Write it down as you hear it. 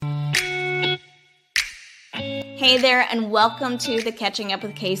Hey there, and welcome to the Catching Up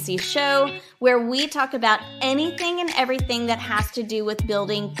with Casey show, where we talk about anything and everything that has to do with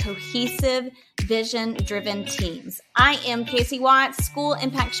building cohesive, vision-driven teams. I am Casey Watts, school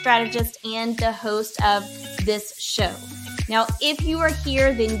impact strategist and the host of this show. Now, if you are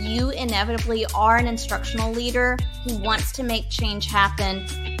here, then you inevitably are an instructional leader who wants to make change happen,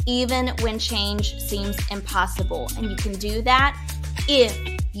 even when change seems impossible. And you can do that if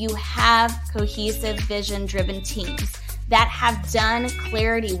you have cohesive, vision-driven teams that have done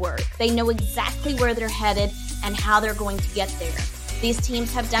clarity work. They know exactly where they're headed and how they're going to get there. These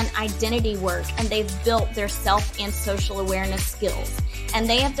teams have done identity work, and they've built their self and social awareness skills. And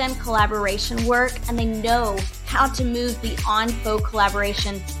they have done collaboration work, and they know how to move beyond faux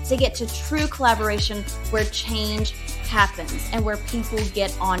collaboration to get to true collaboration where change happens and where people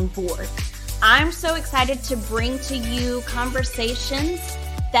get on board. I'm so excited to bring to you conversations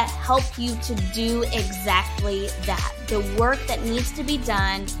that help you to do exactly that. The work that needs to be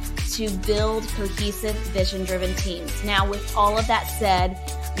done to build cohesive, vision-driven teams. Now, with all of that said,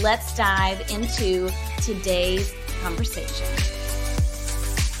 let's dive into today's conversation.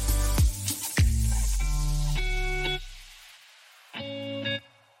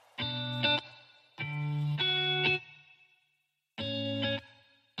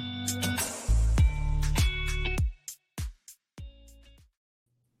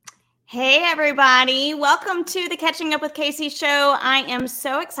 Hey, everybody. Welcome to the Catching Up with Casey show. I am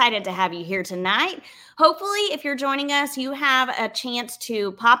so excited to have you here tonight. Hopefully, if you're joining us, you have a chance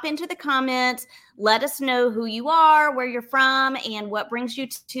to pop into the comments, let us know who you are, where you're from, and what brings you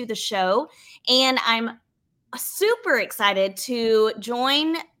to the show. And I'm super excited to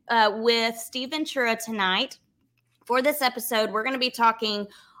join with Steve Ventura tonight. For this episode, we're going to be talking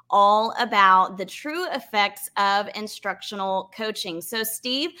all about the true effects of instructional coaching. So,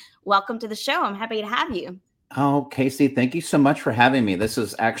 Steve, welcome to the show. I'm happy to have you. Oh, Casey, thank you so much for having me. This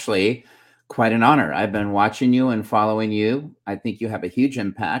is actually quite an honor. I've been watching you and following you. I think you have a huge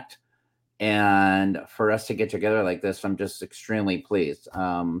impact. And for us to get together like this, I'm just extremely pleased.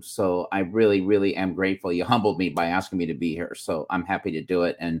 So I really, really am grateful. You humbled me by asking me to be here. So I'm happy to do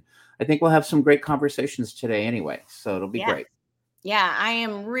it. And I think we'll have some great conversations today anyway. So it'll be great. Yeah, I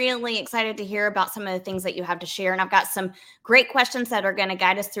am really excited to hear about some of the things that you have to share. And I've got some great questions that are going to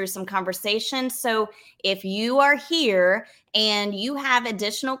guide us through some conversations. So if you are here and you have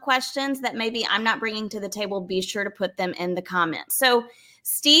additional questions that maybe I'm not bringing to the table, be sure to put them in the comments. So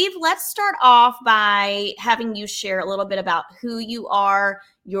Steve, let's start off by having you share a little bit about who you are,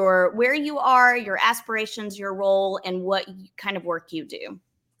 where you are, your aspirations, your role, and what kind of work you do.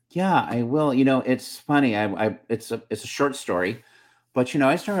 Yeah, I will. You know, it's funny. It's a short story, but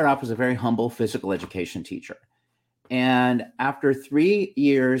I started off as a very humble physical education teacher. And after 3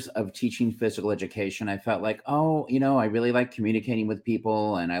 years of teaching physical education, I felt like, I really like communicating with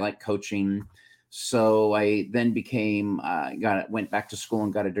people and I like coaching. So I then went back to school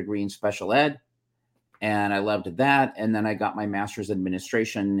and got a degree in special ed. And I loved that. And then I got my master's in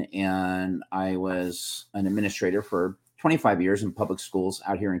administration, and I was an administrator for 25 years in public schools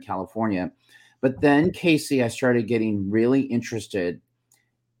out here in California. But then, Casey, I started getting really interested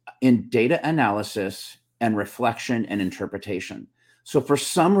in data analysis and reflection and interpretation. So for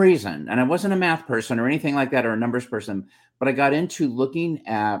some reason, and I wasn't a math person or anything like that or a numbers person, but I got into looking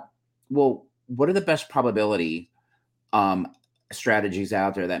at, well, what are the best probability strategies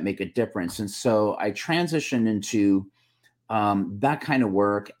out there that make a difference? And so I transitioned into that kind of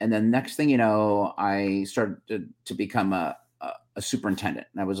work. And then next thing you know, I started to become a superintendent.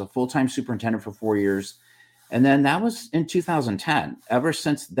 I was a full-time superintendent for 4 years. And then that was in 2010. Ever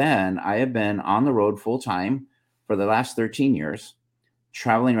since then, I have been on the road full-time for the last 13 years,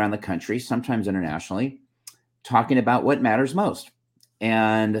 traveling around the country, sometimes internationally, talking about what matters most.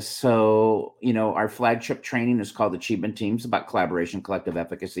 And so, our flagship training is called Achievement Teams, about collaboration, collective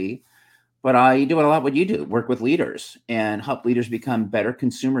efficacy. But I do a lot what you do, work with leaders and help leaders become better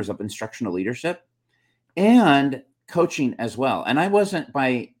consumers of instructional leadership and coaching as well. And I wasn't,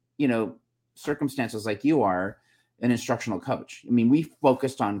 by, circumstances like you are, an instructional coach. I mean, we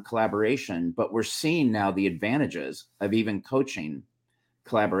focused on collaboration, but we're seeing now the advantages of even coaching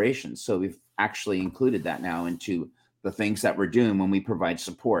collaboration. So we've actually included that now into the things that we're doing when we provide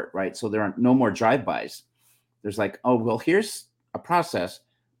support, right? So there are no more drive-bys. There's like, here's a process,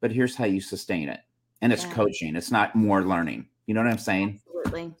 but here's how you sustain it. And it's coaching. It's not more learning. You know what I'm saying?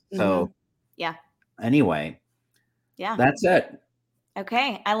 Absolutely. So anyway, that's it.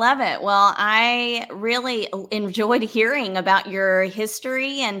 Okay. I love it. Well, I really enjoyed hearing about your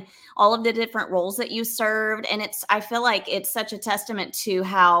history and all of the different roles that you served. And I feel like it's such a testament to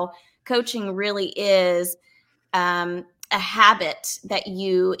how coaching really is a habit that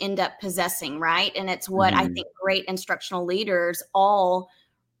you end up possessing, right? And it's what I Mhm. think great instructional leaders all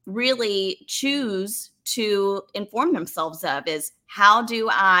really choose to inform themselves of is how do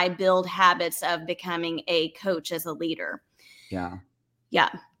I build habits of becoming a coach as a leader? Yeah. Yeah.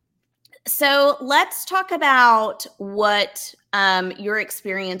 So let's talk about what your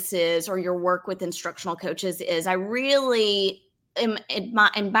experiences or your work with instructional coaches is. I really am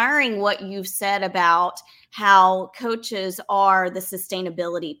admiring what you've said about how coaches are the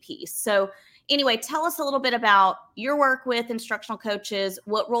sustainability piece. So, anyway, tell us a little bit about your work with instructional coaches.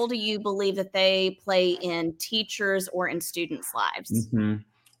 What role do you believe that they play in teachers or in students' lives? Mhm.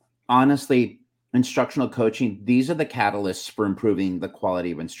 Honestly, instructional coaching, these are the catalysts for improving the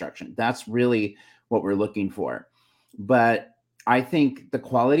quality of instruction. That's really what we're looking for. But I think the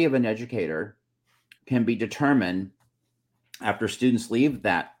quality of an educator can be determined after students leave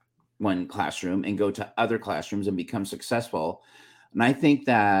that one classroom and go to other classrooms and become successful. And I think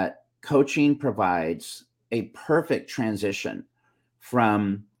that coaching provides a perfect transition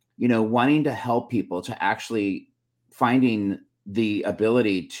from, wanting to help people to actually finding the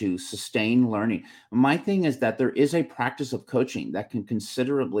ability to sustain learning. My thing is that there is a practice of coaching that can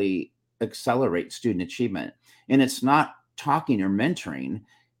considerably accelerate student achievement. And it's not talking or mentoring,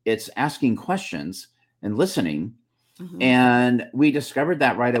 it's asking questions and listening. Hmm. And we discovered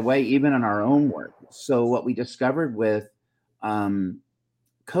that right away, even in our own work. So, what we discovered with um,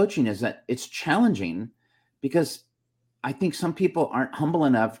 coaching is that it's challenging because I think some people aren't humble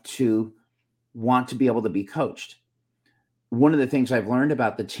enough to want to be able to be coached. One of the things I've learned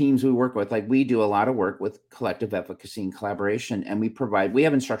about the teams we work with, like we do a lot of work with collective efficacy and collaboration, and we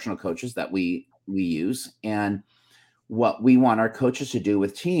have instructional coaches that we use. And what we want our coaches to do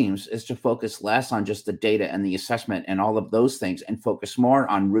with teams is to focus less on just the data and the assessment and all of those things and focus more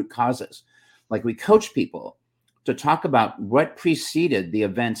on root causes. Like we coach people to talk about what preceded the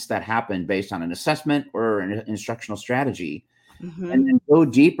events that happened based on an assessment or an instructional strategy and Hmm. then go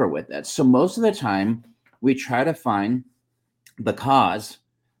deeper with it. So most of the time we try to find the cause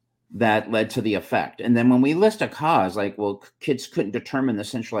that led to the effect. And then when we list a cause, like, well, kids couldn't determine the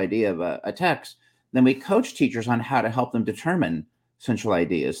central idea of a text, then we coach teachers on how to help them determine central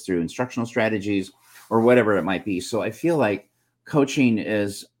ideas through instructional strategies or whatever it might be. So I feel like coaching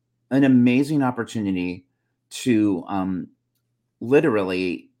is an amazing opportunity to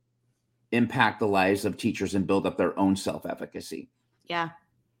literally impact the lives of teachers and build up their own self efficacy. Yeah.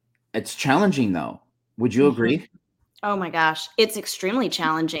 It's challenging, though. Would you Hmm. agree? Oh my gosh, it's extremely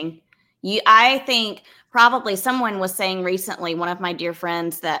challenging. I think probably someone was saying recently, one of my dear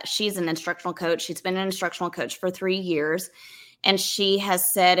friends, that she's an instructional coach. She's been an instructional coach for 3 years. And she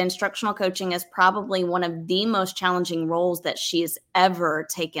has said instructional coaching is probably one of the most challenging roles that she's ever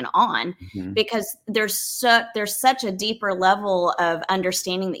taken on Mhm. because there's such a deeper level of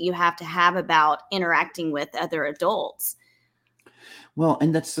understanding that you have to have about interacting with other adults. Well,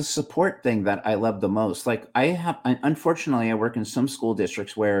 and that's the support thing that I love the most. Like unfortunately, I work in some school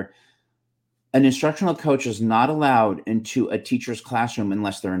districts where an instructional coach is not allowed into a teacher's classroom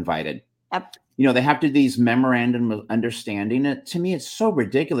unless they're invited. Yep. They have to do these memorandum of understanding. To me, it's so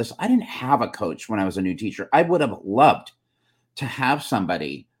ridiculous. I didn't have a coach when I was a new teacher. I would have loved to have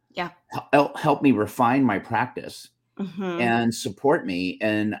somebody Yeah. help me refine my practice Hmm. and support me.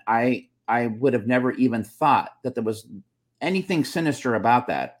 And I would have never even thought that there was anything sinister about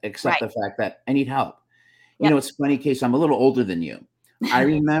that, except Right. the fact that I need help. Yep. It's funny, Case, I'm a little older than you. I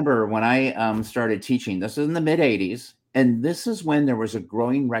remember when I started teaching, this is in the mid 80s, and this is when there was a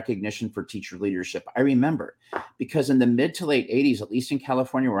growing recognition for teacher leadership. I remember because in the mid to late 80s, at least in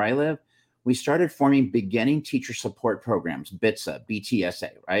California where I live, we started forming beginning teacher support programs, BITSA,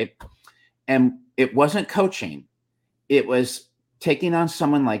 BTSA, right? And it wasn't coaching, it was taking on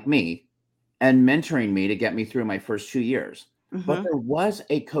someone like me and mentoring me to get me through my first 2 years. But Hmm. there was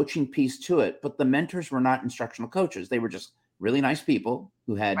a coaching piece to it, but the mentors were not instructional coaches. They were just really nice people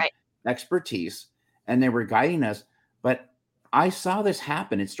who had Right. expertise and they were guiding us. But I saw this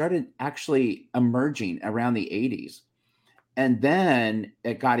happen. It started actually emerging around the 80s. And then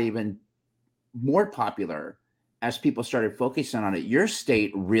it got even more popular as people started focusing on it. Your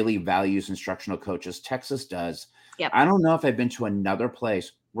state really values instructional coaches. Texas does. Yep. I don't know if I've been to another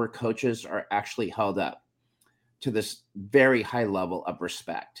place where coaches are actually held up to this very high level of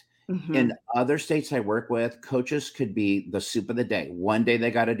respect. In Hmm. other states I work with, coaches could be the soup of the day. One day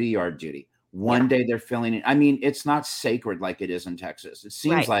they got to do yard duty. Yeah. One day they're filling it. I mean, it's not sacred like it is in Texas. It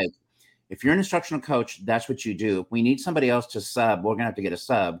seems Right. like if you're an instructional coach, that's what you do. If we need somebody else to sub, we're going to have to get a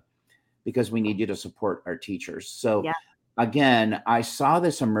sub because we need you to support our teachers. So Yeah. again, I saw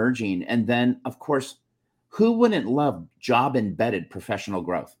this emerging. And then, of course, Who wouldn't love job embedded professional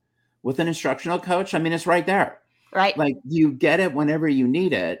growth with an instructional coach? I mean, it's right there. Right. Like, you get it whenever you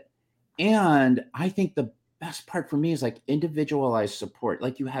need it. And I think the best part for me is like individualized support.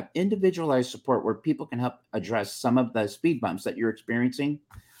 Like, you have individualized support where people can help address some of the speed bumps that you're experiencing.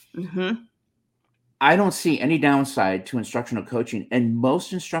 Mm-hmm. I don't see any downside to instructional coaching. And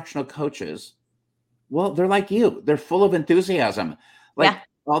most instructional coaches, well, they're like you. They're full of enthusiasm. Like, Yeah.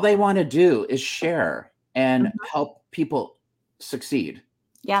 all they want to do is share and Mhm. help people succeed.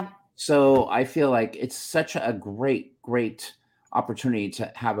 Yeah. So I feel like it's such a great opportunity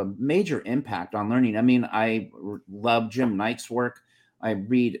to have a major impact on learning. I mean, love Jim Knight's work. I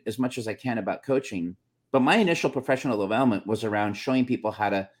read as much as I can about coaching, but my initial professional development was around showing people how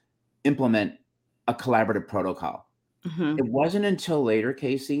to implement a collaborative protocol. Mm-hmm. It wasn't until later,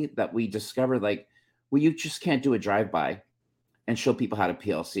 Casey, that we discovered, like, well, you just can't do a drive-by and show people how to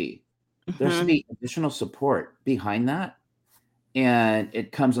PLC. There's to Mm-hmm. be additional support behind that. And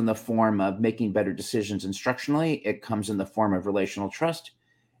it comes in the form of making better decisions instructionally. It comes in the form of relational trust.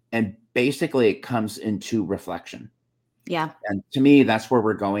 And basically, it comes into reflection. Yeah. And to me, that's where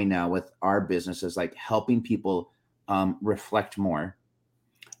we're going now with our businesses, like helping people reflect more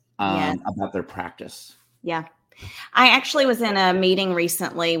Yes. about their practice. Yeah. I actually was in a meeting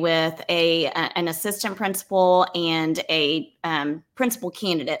recently with an assistant principal and a principal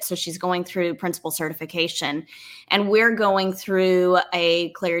candidate. So she's going through principal certification, and we're going through a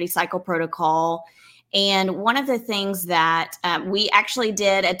clarity cycle protocol. And one of the things that we actually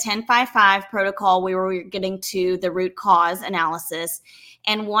did a 10-5-5 protocol, we were getting to the root cause analysis.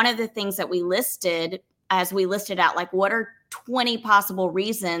 And one of the things that we listed, as we listed out, like, what are 20 possible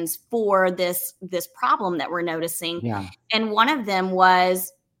reasons for this problem that we're noticing. Yeah. And one of them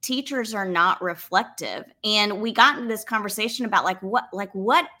was teachers are not reflective. And we got into this conversation about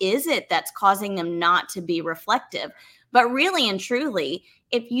what is it that's causing them not to be reflective? But really and truly,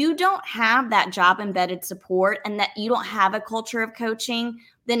 if you don't have that job embedded support and that you don't have a culture of coaching,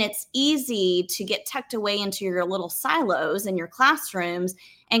 then it's easy to get tucked away into your little silos in your classrooms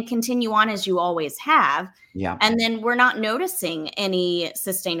and continue on as you always have. Yeah. And then we're not noticing any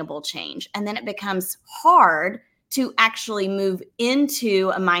sustainable change. And then it becomes hard to actually move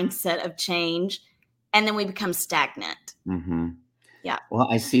into a mindset of change. And then we become stagnant. Mm-hmm. Yeah. Well,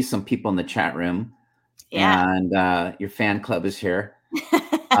 I see some people in the chat room, Yeah. and your fan club is here.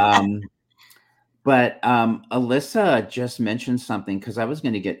 But Alyssa just mentioned something, because I was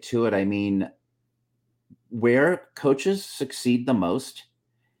going to get to it. I mean, where coaches succeed the most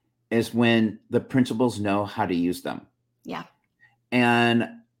is when the principals know how to use them. Yeah. And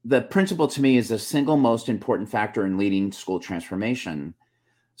the principal, to me, is the single most important factor in leading school transformation.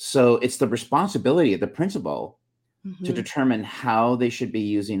 So it's the responsibility of the principal to determine how they should be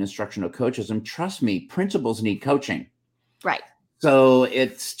using instructional coaches. And trust me, principals need coaching. Right. So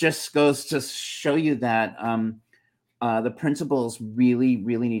it just goes to show you that the principals really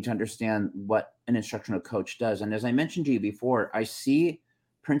need to understand what an instructional coach does. And as I mentioned to you before, I see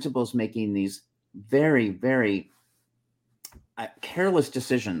principals making these very careless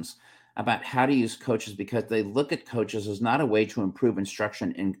decisions about how to use coaches, because they look at coaches as not a way to improve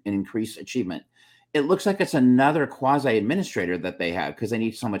instruction and increase achievement. It looks like it's another quasi administrator that they have because they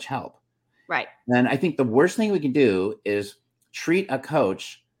need so much help. Right. And I think the worst thing we can do is treat a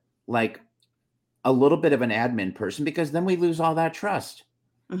coach like a little bit of an admin person, because then we lose all that trust.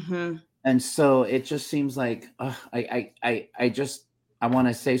 Mm-hmm. And so it just seems like I want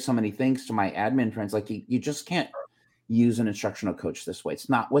to say so many things to my admin friends. Like, you just can't use an instructional coach this way. It's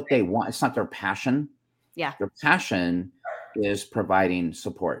not what they want. It's not their passion. Yeah. Their passion is providing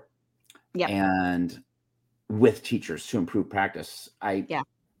support. Yeah. And with teachers to improve practice. I Yeah.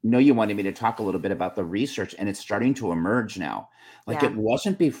 know you wanted me to talk a little bit about the research, and it's starting to emerge now. Like, it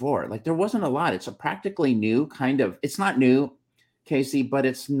wasn't before. Like, there wasn't a lot. It's a practically new kind of, it's not new, Casey, but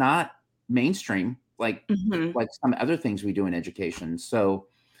it's not mainstream like some other things we do in education. So,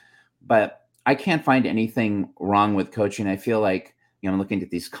 but I can't find anything wrong with coaching. I feel like, I'm looking at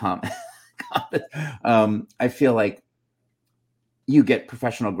these comments. I feel like you get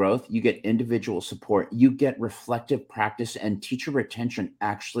professional growth, you get individual support, you get reflective practice, and teacher retention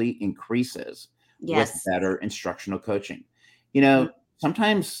actually increases with better instructional coaching.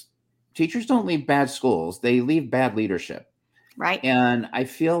 Sometimes teachers don't leave bad schools, they leave bad leadership. Right. And I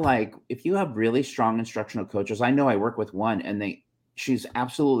feel like if you have really strong instructional coaches, I know I work with one, and she's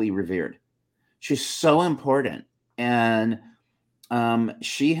absolutely revered. She's so important. And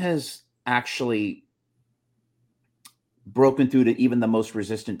she has actually broken through to even the most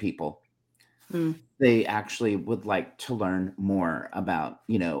resistant people they actually would like to learn more about,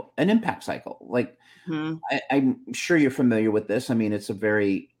 an impact cycle. Like Mhm. I'm sure you're familiar with this. I mean, it's a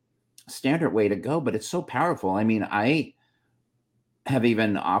very standard way to go, but it's so powerful. I mean, I have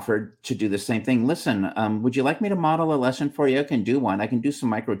even offered to do the same thing. Listen, would you like me to model a lesson for you? I can do one. I can do some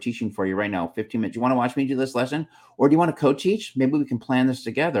micro teaching for you right now, 15 minutes. You want to watch me do this lesson? Or do you want to co-teach? Maybe we can plan this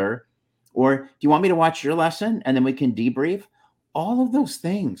together. Or do you want me to watch your lesson and then we can debrief? All of those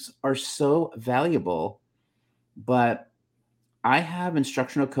things are so valuable. But I have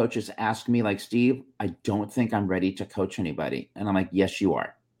instructional coaches ask me, like, Steve, I don't think I'm ready to coach anybody. And I'm like, yes, you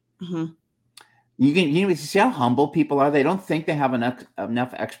are. Mhm. You see how humble people are. They don't think they have enough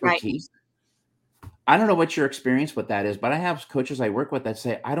Right. expertise. I don't know what your experience with that is, but I have coaches I work with that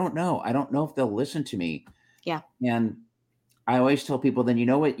say, I don't know. I don't know if they'll listen to me. Yeah. And I always tell people, then you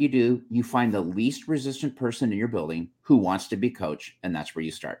know what you do? You find the least resistant person in your building who wants to be coached, and that's where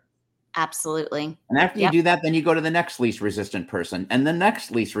you start. Absolutely. And after you Yep. do that, then you go to the next least resistant person and the next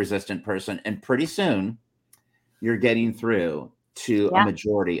least resistant person. And pretty soon you're getting through to a Yeah.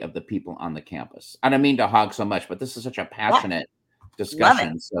 majority of the people on the campus. I don't mean to hog so much, but this is such a Yeah. passionate Love it.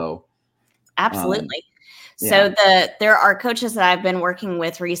 discussion. So, Absolutely. So yeah. there are coaches that I've been working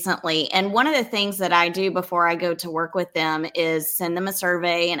with recently, and one of the things that I do before I go to work with them is send them a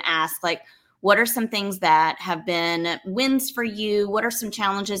survey and ask, like, what are some things that have been wins for you? What are some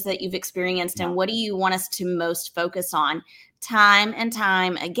challenges that you've experienced, Yeah. and what do you want us to most focus on? Time and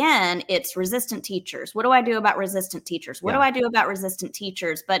time again, it's resistant teachers. What do I do about resistant teachers? What do Yeah. I do about resistant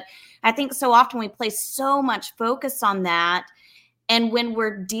teachers? But I think so often we place so much focus on that. And when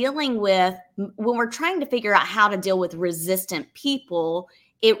we're trying to figure out how to deal with resistant people,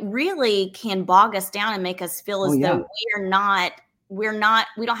 it really can bog us down and make us feel Oh, as though yeah.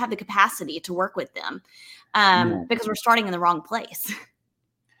 we don't have the capacity to work with them, No. because we're starting in the wrong place.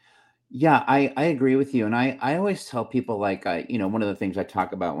 Yeah, I agree with you. And I always tell people, like, one of the things I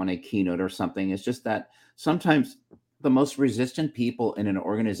talk about when I keynote or something is just that sometimes the most resistant people in an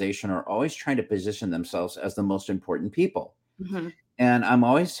organization are always trying to position themselves as the most important people. Mhm. And I'm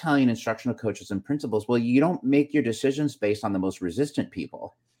always telling instructional coaches and principals, well, you don't make your decisions based on the most resistant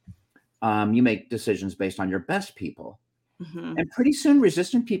people. You make decisions based on your best people. Mhm. And pretty soon,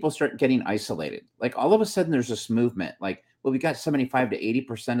 resistant people start getting isolated. Like all of a sudden, there's this movement. Like, well, we got 75 to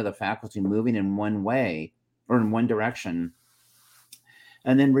 80% of the faculty moving in one way or in one direction.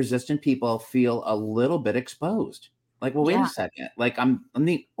 And then resistant people feel a little bit exposed. Like, well, wait a Yeah. second. Like, I'm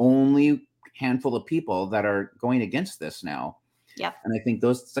the only handful of people that are going against this now. Yep. And I think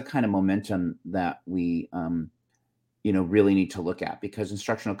those the kind of momentum that we really need to look at, because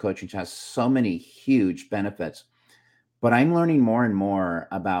instructional coaching has so many huge benefits. But I'm learning more and more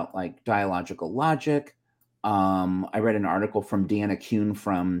about like dialogical logic. I read an article from Deanna Kuhn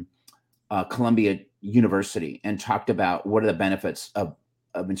from Columbia University and talked about what are the benefits of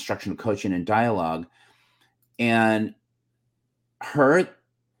instructional coaching and dialogue. And her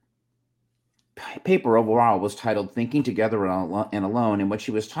paper overall was titled Thinking Together and Alone. And what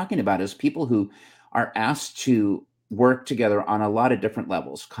she was talking about is people who are asked to work together on a lot of different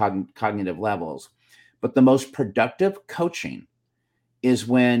levels, cognitive levels. But the most productive coaching is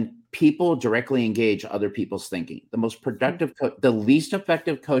when people directly engage other people's thinking. The most Mhm. productive, the least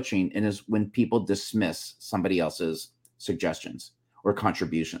effective coaching is when people dismiss somebody else's suggestions or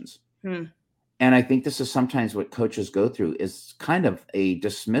contributions. Hmm. And I think this is sometimes what coaches go through is kind of a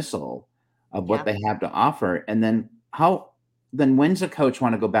dismissal of what Yeah. they have to offer. And then when's a coach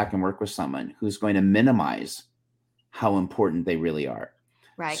want to go back and work with someone who's going to minimize how important they really are?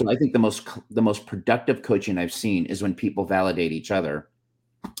 Right. So I think the most productive coaching I've seen is when people validate each other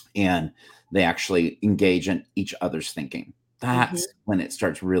and they actually engage in each other's thinking. Mhm. That's when it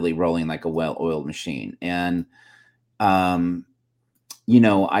starts really rolling like a well-oiled machine. And um,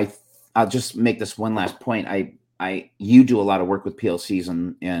 I'll just make this one last point. You do a lot of work with PLCs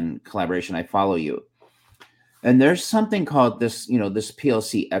and collaboration. I follow you. And there's something called this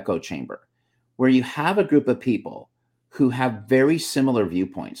PLC echo chamber, where you have a group of people who have very similar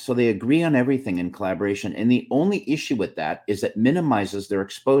viewpoints. So they agree on everything in collaboration. And the only issue with that is it minimizes their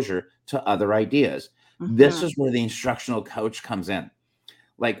exposure to other ideas. This Mhm. is where the instructional coach comes in,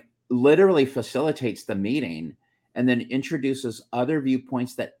 like literally facilitates the meeting and then introduces other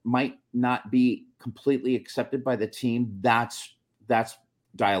viewpoints that might not be completely accepted by the team. That's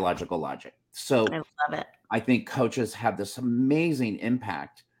dialogical logic. I So love it. I think coaches have this amazing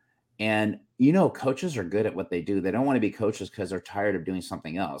impact. And, coaches are good at what they do. They don't want to be coaches because they're tired of doing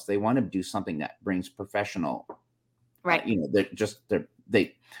something else. They want to do something that brings professional, Right. they're just,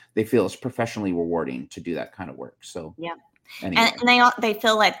 they feel it's professionally rewarding to do that kind of work. So, Yeah. anyway. And they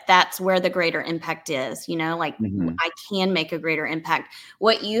feel like that's where the greater impact is, like Mhm. I can make a greater impact.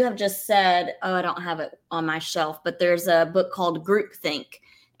 What you have just said, oh, I don't have it on my shelf, but there's a book called Groupthink.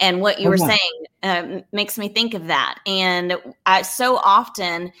 And what you Oh, were yeah. saying makes me think of that. And so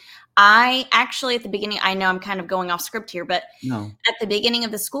often, I actually at the beginning, I know I'm kind of going off script here, but No. at the beginning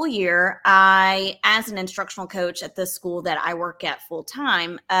of the school year, as an instructional coach at the school that I work at full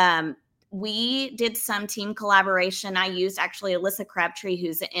time, we did some team collaboration. I used actually Alyssa Crabtree,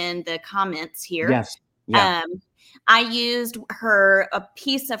 who's in the comments here. Yes. Yeah. Um, I used a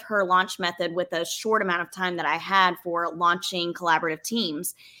piece of her launch method with a short amount of time that I had for launching collaborative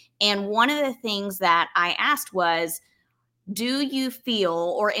teams. And one of the things that I asked was, do you feel,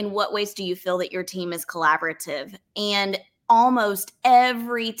 or in what ways do you feel that your team is collaborative? And almost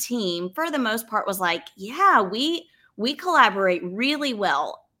every team, for the most part, was like, yeah, we collaborate really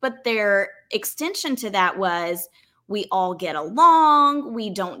well. But their extension to that was, we all get along, we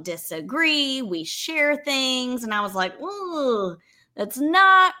don't disagree, we share things. And I was like, ooh, that's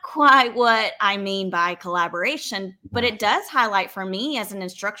not quite what I mean by collaboration, but it does highlight for me as an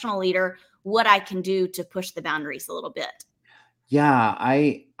instructional leader what I can do to push the boundaries a little bit. Yeah,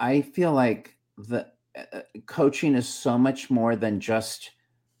 I feel like the coaching is so much more than just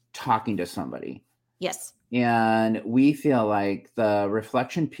talking to somebody. Yes. And we feel like the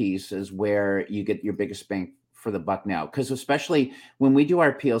reflection piece is where you get your biggest bang for the buck now. Because especially when we do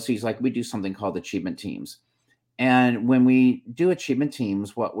our PLCs, like we do something called achievement teams. And when we do achievement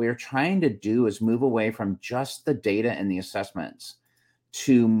teams, what we're trying to do is move away from just the data and the assessments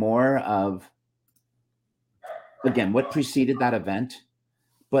to more of, again, what preceded that event.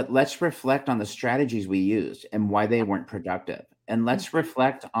 But let's reflect on the strategies we used and why they weren't productive. And let's Mhm.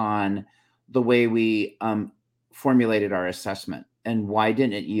 reflect on the way we formulated our assessment and why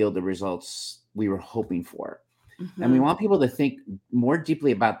didn't it yield the results we were hoping for. And we Mhm. want people to think more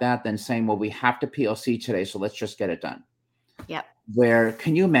deeply about that than saying, well, we have to PLC today, so let's just get it done. Yep. Where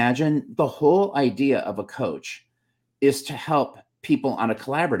can you imagine the whole idea of a coach is to help people on a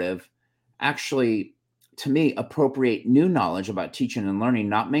collaborative actually, to me, appropriate new knowledge about teaching and learning,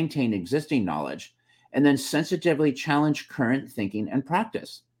 not maintain existing knowledge, and then sensitively challenge current thinking and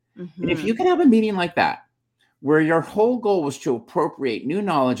practice. And if you Mhm. can have a meeting like that, where your whole goal was to appropriate new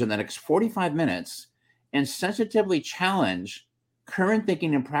knowledge in the next 45 minutes and sensitively challenge current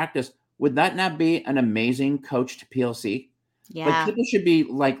thinking and practice, would that not be an amazing coach to PLC? Like Yeah. people should be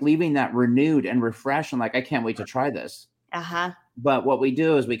like leaving that renewed and refreshed and like, I can't wait to try this. Uh-huh. But what we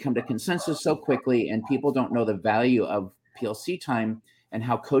do is we come to consensus so quickly, and people don't know the value of PLC time and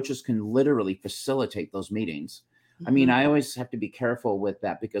how coaches can literally facilitate those meetings. I mean, Mhm. I always have to be careful with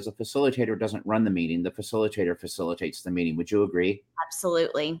that because a facilitator doesn't run the meeting. The facilitator facilitates the meeting. Would you agree?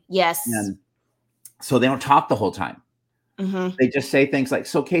 Absolutely. Yes. And so they don't talk the whole time. Mhm. They just say things like,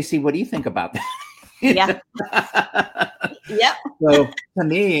 so Casey, what do you think about Yeah. that? Yep. So to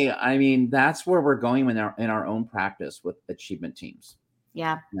me, I mean, that's where we're going in our own practice with achievement teams.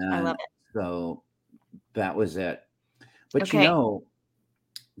 Yeah. I love And it. so that was it. But Okay. go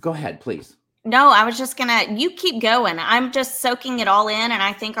ahead, please. No, I was just gonna you keep going. I'm just soaking it all in, and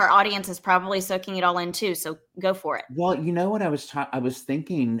I think our audience is probably soaking it all in too. So go for it. Well, you know what I was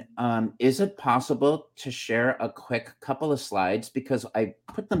thinking, is it possible to share a quick couple of slides because I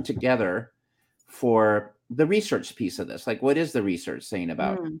put them together for the research piece of this. Like, what is the research saying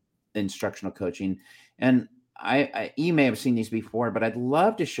about Mm. instructional coaching? And you may have seen these before, but I'd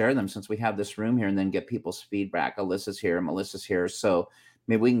love to share them since we have this room here and then get people's feedback. Alyssa's here, Melissa's here, so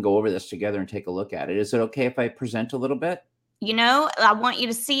maybe we can go over this together and take a look at it. Is it okay if I present a little bit? I want you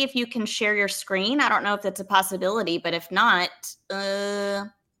to see if you can share your screen. I don't know if that's a possibility, but if not, I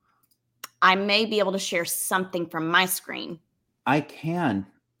may be able to share something from my screen. I can.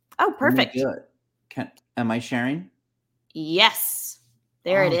 Oh, Let me perfect. do it. Am I sharing? Yes.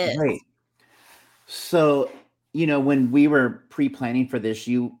 There it Oh, is. great. So, when we were pre-planning for this,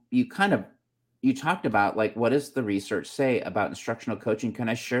 you talked about like what does the research say about instructional coaching? Can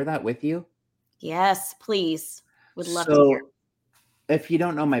I share that with you? Yes, please. Would love to hear. So, if you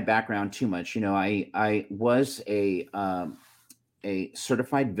don't know my background too much, I was a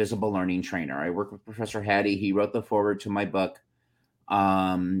certified visible learning trainer. I worked with Professor Hattie. He wrote the foreword to my book.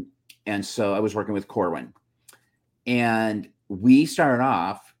 Um, and so I was working with Corwin. And we started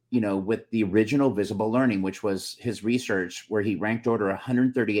off, with the original visible learning, which was his research where he ranked order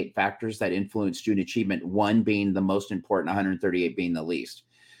 138 factors that influence student achievement, one being the most important, 138 being the least.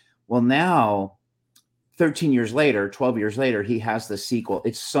 Well, now 13 years later, 12 years later, he has the sequel.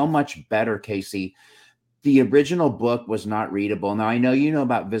 It's so much better, Casey. The original book was not readable. Now I know you know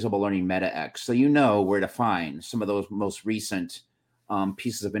about Visible Learning MetaX, so you know where to find some of those most recent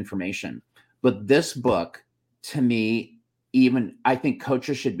pieces of information. But this book, to me, even I think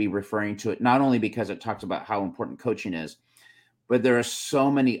coaches should be referring to it, not only because it talks about how important coaching is, but there are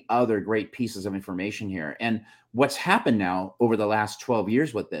so many other great pieces of information here. And what's happened now over the last 12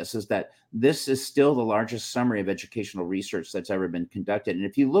 years with this is that this is still the largest summary of educational research that's ever been conducted. And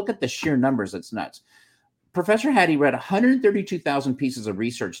if you look at the sheer numbers, it's nuts. Professor Hattie read 132,000 pieces of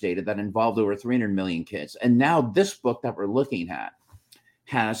research data that involved over 300 million kids. And now this book that we're looking at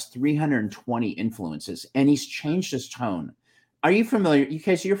has 320 influences, and he's changed his tone. Are you familiar?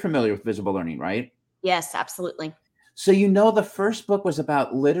 Casey, you're familiar with visible learning, right? Yes, absolutely. So you know the first book was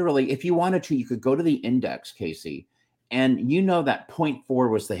about literally, if you wanted to, you could go to the index, Casey, and you know that 0.4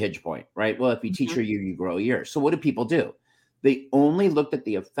 was the hinge point, right? Well, if you teach a year, you grow a year. So what do people do? They only looked at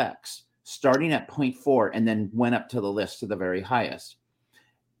the effects starting at 0.4 and then went up to the list to the very highest.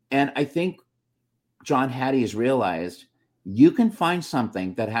 And I think John Hattie has realized you can find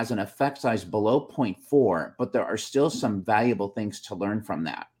something that has an effect size below 0.4, but there are still some valuable things to learn from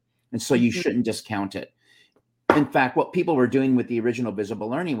that. And so you shouldn't discount it. In fact, what people were doing with the original visible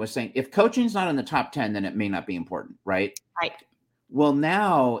learning was saying, if coaching's not in the top 10, then it may not be important, right? Right. Well,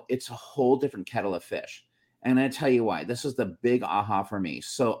 now it's a whole different kettle of fish. And I tell you why. This is the big aha for me.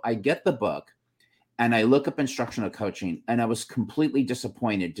 So I get the book and I look up instructional coaching, and I was completely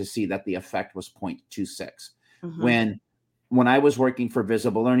disappointed to see that the effect was 0.26. When I was working for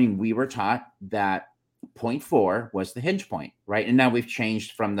visible learning, we were taught that 0.4 was the hinge point, right? And now we've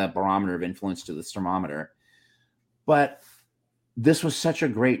changed from the barometer of influence to the thermometer. But this was such a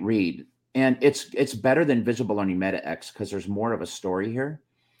great read. And it's better than Visible Learning MetaX because there's more of a story here.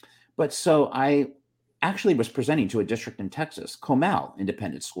 But so I actually was presenting to a district in Texas, Comal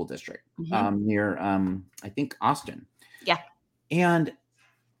Independent School District, near, I think, Austin. Yeah. And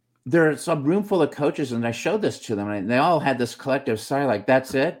there's a room full of coaches, and I showed this to them, and they all had this collective sigh, like,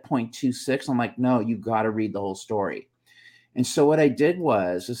 that's it, 0.26. I'm like, no, you got to read the whole story. And so what I did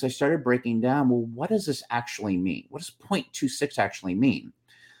was I started breaking down, well, what does this actually mean? What does 0.26 actually mean?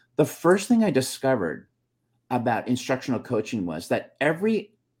 The first thing I discovered about instructional coaching was that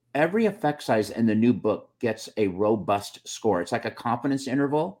every effect size in the new book gets a robust score. It's like a confidence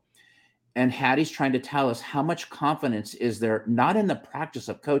interval. And Hattie's trying to tell us how much confidence is there, not in the practice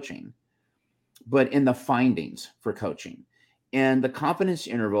of coaching, but in the findings for coaching. And the confidence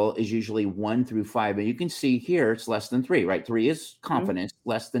interval is usually 1 through 5. And you can see here it's less than 3, right? 3 is confidence,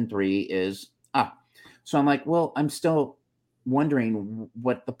 less than 3 is So I'm like, well, I'm still wondering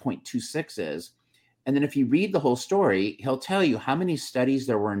what the 0.26 is. And then if you read the whole story, he'll tell you how many studies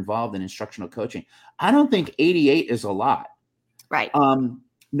there were involved in instructional coaching. I don't think 88 is a lot. Right.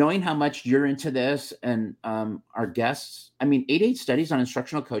 Knowing how much you're into this and our guests, I mean, 88 studies on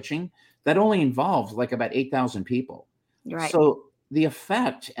instructional coaching, that only involves like about 8,000 people. Right. So the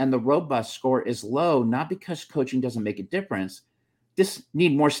effect and the robust score is low, not because coaching doesn't make a difference. Just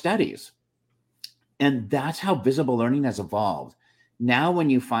need more studies. And that's how visible learning has evolved. Now, when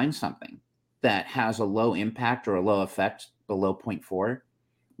you find something that has a low impact or a low effect below 0.4,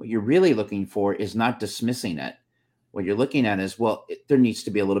 what you're really looking for is not dismissing it. What you're looking at is, well, there needs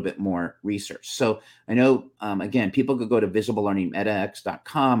to be a little bit more research. So I know, again, people could go to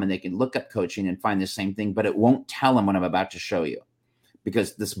visiblelearningmetax.com and they can look up coaching and find the same thing, but it won't tell them what I'm about to show you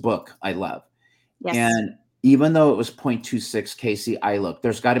because this book I love. Yes. And even though it was 0.26, Casey, I looked,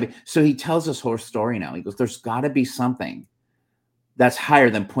 there's got to be. So he tells this whole story now. He goes, there's got to be something that's higher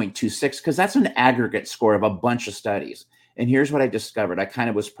than 0.26 because that's an aggregate score of a bunch of studies. And here's what I discovered. I kind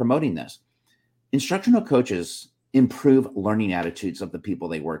of was promoting this. Instructional coaches improve learning attitudes of the people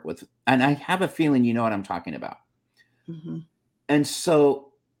they work with. And I have a feeling you know what I'm talking about. And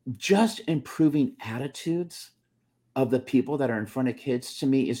so just improving attitudes of the people that are in front of kids to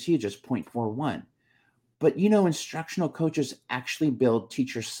me is huge. It's 0.41. But you know, instructional coaches actually build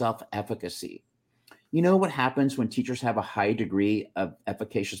teacher self-efficacy. You know what happens when teachers have a high degree of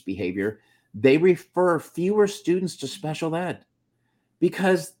efficacious behavior? They refer fewer students to special ed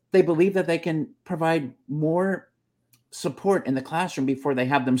because they believe that they can provide more support in the classroom before they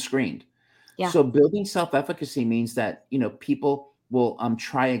have them screened. Yeah. So building self-efficacy means that, you know, people will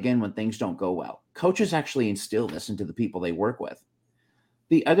try again when things don't go well. Coaches actually instill this into the people they work with.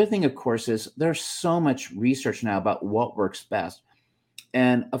 The other thing, of course, is there's so much research now about what works best.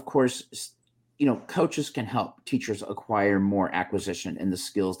 And of course, you know, coaches can help teachers acquire more acquisition in the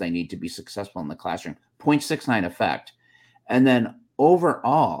skills they need to be successful in the classroom. 0.69 effect. And then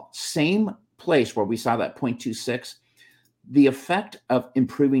overall, same place where we saw that 0.26, the effect of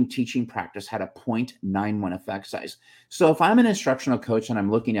improving teaching practice had a 0.91 effect size. So if I'm an instructional coach and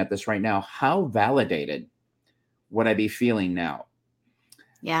I'm looking at this right now, how validated would I be feeling now?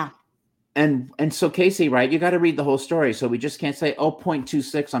 Yeah. And so Casey, right, you got to read the whole story. So we just can't say, oh,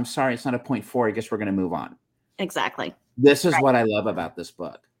 0.26. I'm sorry, it's not a 0.4. I guess we're going to move on. Exactly. This is what I love about this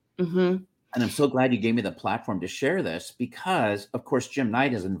book. Mm-hmm. And I'm so glad you gave me the platform to share this because, of course, Jim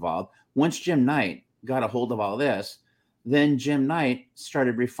Knight is involved. Once Jim Knight got a hold of all this, then Jim Knight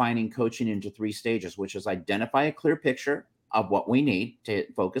started refining coaching into 3 stages, which is identify a clear picture of what we need to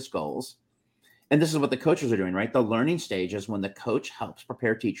hit focus goals. And this is what the coaches are doing, right? The learning stage is when the coach helps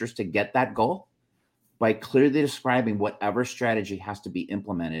prepare teachers to get that goal by clearly describing whatever strategy has to be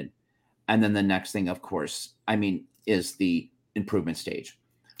implemented. And then the next thing, of course, is the improvement stage.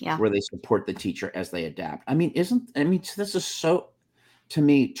 Yeah. Where they support the teacher as they adapt. This is so, to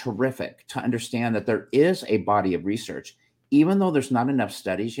me, terrific to understand that there is a body of research, even though there's not enough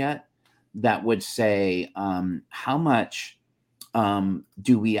studies yet that would say how much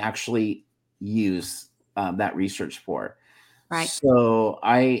do we actually use that research for. Right. So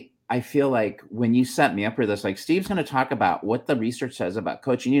I feel like when you set me up for this, like Steve's going to talk about what the research says about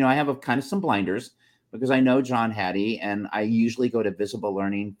coaching. I have kind of some blinders because I know John Hattie, and I usually go to Visible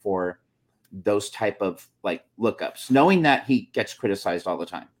Learning for those type of like lookups, knowing that he gets criticized all the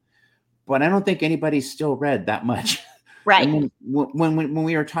time. But I don't think anybody's still read that much. Right. And when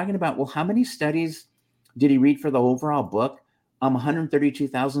we were talking about, well, how many studies did he read for the overall book?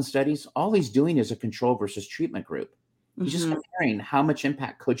 132,000 studies. All he's doing is a control versus treatment group. He's just comparing how much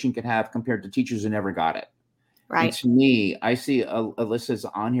impact coaching could have compared to teachers who never got it. Right. And to me, I see Alyssa's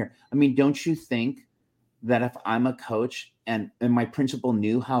on here. Don't you think that if I'm a coach and my principal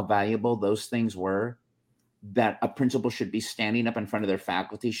knew how valuable those things were, that a principal should be standing up in front of their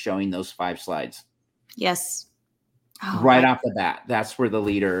faculty showing those 5 slides? Yes. Right off the bat, that's where the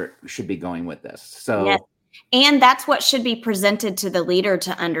leader should be going with this. So, yes. And that's what should be presented to the leader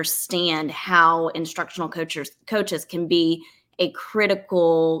to understand how instructional coaches can be a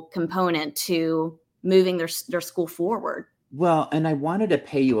critical component to moving their school forward. Well, and I wanted to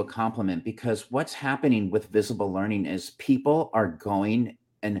pay you a compliment because what's happening with Visible Learning is people are going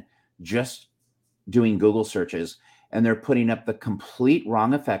and just doing Google searches and they're putting up the complete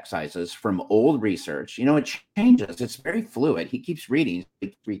wrong effect sizes from old research. It changes. It's very fluid. He keeps reading,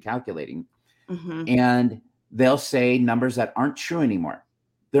 recalculating, and they'll say numbers that aren't true anymore.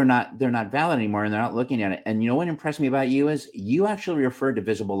 They're not valid anymore, and they're not looking at it. And what impressed me about you is you actually referred to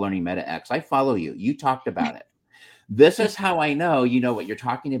Visible Learning Meta X. I follow you. You talked about it. This is how I know you know what you're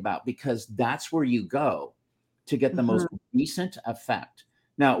talking about, because that's where you go to get the most recent effect.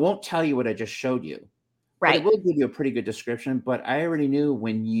 Now, it won't tell you what I just showed you. Right. But it will give you a pretty good description. But I already knew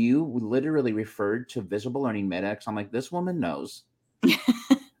when you literally referred to Visible Learning MedX, I'm like, this woman knows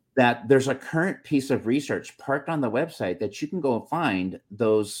that there's a current piece of research parked on the website that you can go and find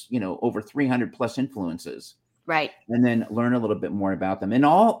those, over 300 plus influences. Right. And then learn a little bit more about them. And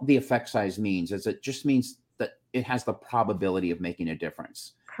all the effect size means is it just means that it has the probability of making a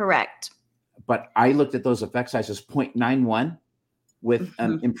difference. Correct. But I looked at those effect sizes 0.91 with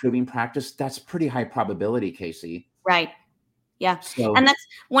improving practice. That's pretty high probability, Casey. Right. Yeah. So, and that's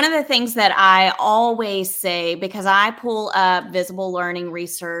one of the things that I always say, because I pull up Visible Learning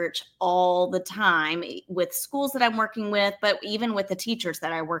research all the time with schools that I'm working with, but even with the teachers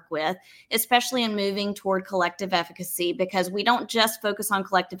that I work with, especially in moving toward collective efficacy, because we don't just focus on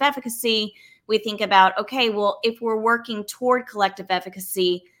collective efficacy. We think about, okay, well, if we're working toward collective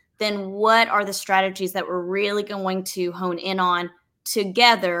efficacy, then what are the strategies that we're really going to hone in on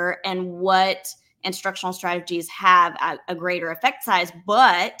together, and what instructional strategies have a greater effect size?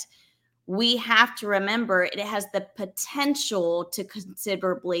 But we have to remember it has the potential to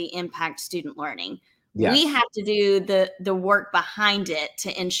considerably impact student learning. Yes. We have to do the work behind it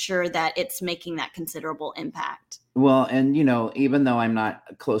to ensure that it's making that considerable impact. Well, and even though I'm not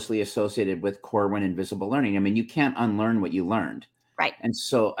closely associated with Corwin and Visible Learning, you can't unlearn what you learned. Right. And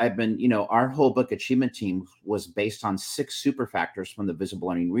so I've been, our whole book achievement team was based on 6 super factors from the Visible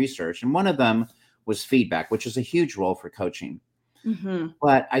Learning research. And one of them was feedback, which is a huge role for coaching.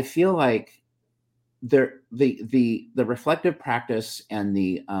 But I feel like the reflective practice and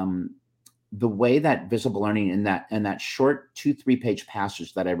the way that Visible Learning in that short 2-3 page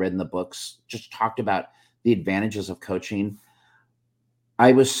passage that I read in the books just talked about the advantages of coaching.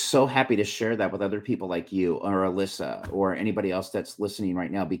 I was so happy to share that with other people like you or Alyssa or anybody else that's listening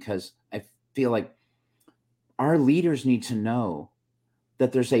right now, because I feel like our leaders need to know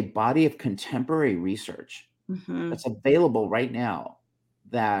that there's a body of contemporary research that's available right now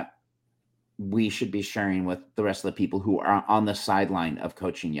that we should be sharing with the rest of the people who are on the sideline of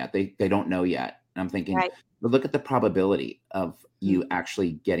coaching yet. They don't know yet. And I'm thinking, Right. but look at the probability of Mm. you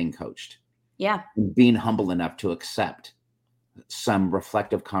actually getting coached Yeah. and being humble enough to accept some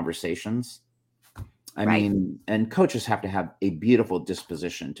reflective conversations. I Right. mean, and coaches have to have a beautiful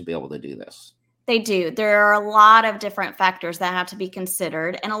disposition to be able to do this. They do. There are a lot of different factors that have to be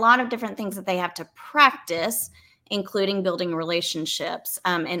considered and a lot of different things that they have to practice, including building relationships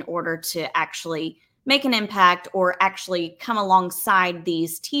in order to actually make an impact or actually come alongside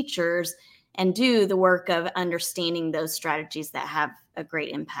these teachers and do the work of understanding those strategies that have a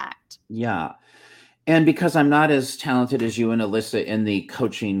great impact. Yeah. And because I'm not as talented as you and Alyssa in the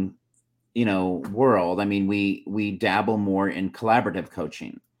coaching, world, I mean, we dabble more in collaborative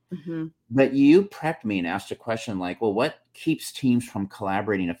coaching. Mm-hmm. But you prepped me and asked a question like, well, what keeps teams from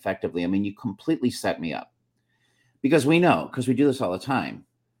collaborating effectively? I mean, you completely set me up because we know, because we do this all the time.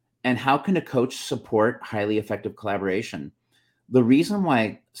 And how can a coach support highly effective collaboration? The reason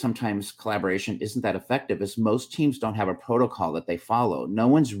why sometimes collaboration isn't that effective is most teams don't have a protocol that they follow. No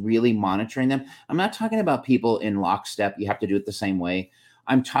one's really monitoring them. I'm not talking about people in lockstep. You have to do it the same way.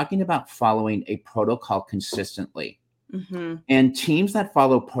 I'm talking about following a protocol consistently. Mm-hmm. And teams that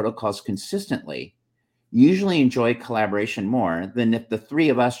follow protocols consistently usually enjoy collaboration more than if the three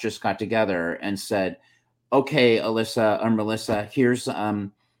of us just got together and said, okay, Alyssa or Melissa, here's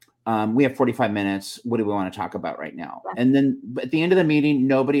we have 45 minutes. What do we want to talk about right now? Yeah. And then at the end of the meeting,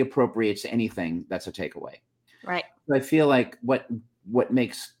 nobody appropriates anything that's a takeaway. Right. So I feel like what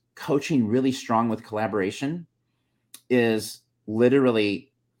makes coaching really strong with collaboration is literally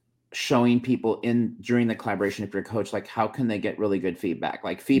showing people during the collaboration, if you're a coach, like how can they get really good feedback,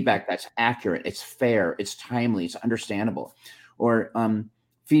 like feedback that's accurate, it's fair, it's timely, it's understandable, or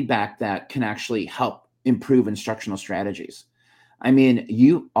feedback that can actually help improve instructional strategies. I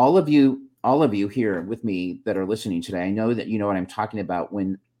mean, all of you here with me that are listening today, I know that you know what I'm talking about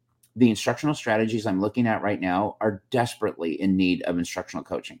when the instructional strategies I'm looking at right now are desperately in need of instructional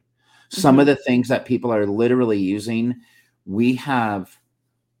coaching. Some Mm-hmm. of the things that people are literally using, we have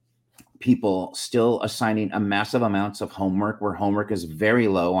people still assigning a massive amounts of homework where homework is very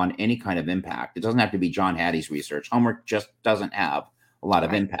low on any kind of impact. It doesn't have to be John Hattie's research. Homework just doesn't have a lot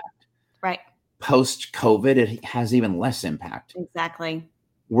of Right. impact. Right. Post COVID, it has even less impact. Exactly.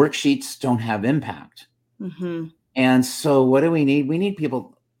 Worksheets don't have impact. Mm-hmm. And so what do we need? We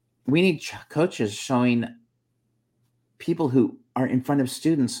need coaches showing people who are in front of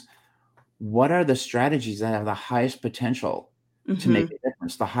students what are the strategies that have the highest potential to make Mm-hmm. a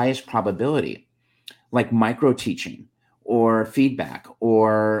difference, the highest probability, like micro teaching or feedback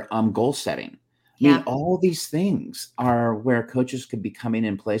or goal setting. I mean, Yeah. all these things are where coaches could be coming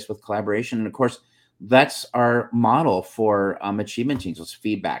in place with collaboration. And of course, that's our model for achievement teams. It's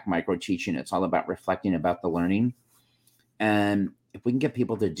feedback, micro teaching. It's all about reflecting about the learning. And if we can get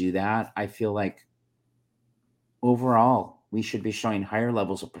people to do that, I feel like overall, we should be showing higher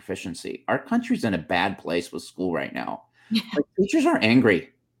levels of proficiency. Our country's in a bad place with school right now. Like, teachers are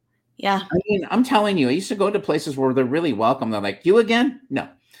angry. Yeah. I mean, I'm telling you, I used to go to places where they're really welcome. They're like, "You again?" No.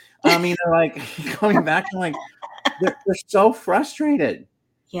 I mean, they're like going back and like they're so frustrated.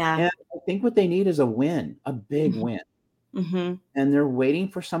 Yeah. And I think what they need is a win, a big win. Mm-hmm. And they're waiting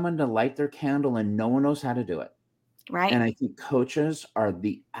for someone to light their candle and no one knows how to do it. Right. And I think coaches are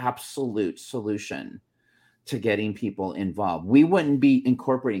the absolute solution to getting people involved. We wouldn't be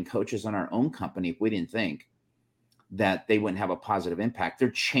incorporating coaches in our own company if we didn't think that they wouldn't have a positive impact. They're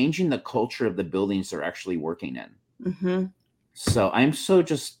changing the culture of the buildings they're actually working in. Mm-hmm. So I'm so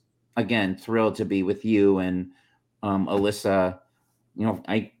just, again, thrilled to be with you and Alyssa. You know,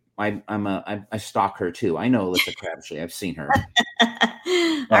 I stalk her too. I know Alyssa Crabtree. I've seen her.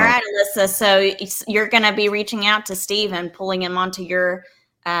 All right, Alyssa. So you're going to be reaching out to Steve and pulling him onto your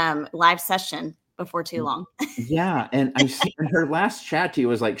live session before too long. Yeah, and I see in her last chat to you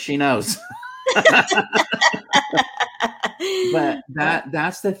was like, she knows. But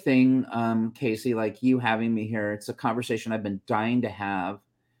that's the thing, Casey, like you having me here, it's a conversation I've been dying to have.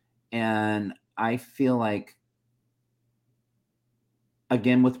 And I feel like,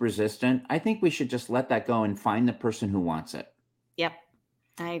 again, with resistant, I think we should just let that go and find the person who wants it. Yep.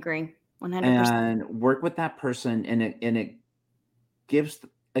 I agree. 100%. And work with that person. And it gives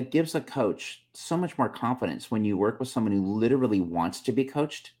a coach so much more confidence when you work with someone who literally wants to be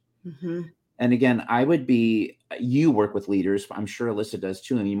coached. Mm-hmm. And again, you work with leaders. I'm sure Alyssa does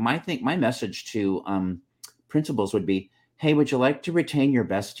too. I mean, my message to principals would be, hey, would you like to retain your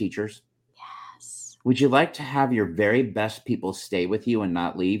best teachers? Yes. Would you like to have your very best people stay with you and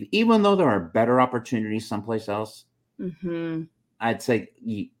not leave, even though there are better opportunities someplace else? Mm-hmm. I'd say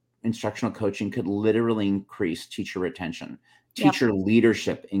instructional coaching could literally increase teacher retention. Yep. Teacher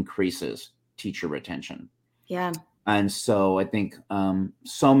leadership increases teacher retention. Yeah. And so I think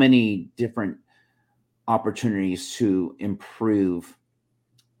so many different opportunities to improve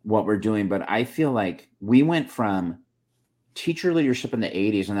what we're doing. But I feel like we went from teacher leadership in the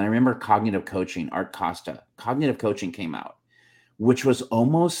 80s. And then I remember cognitive coaching, Art Costa, cognitive coaching came out, which was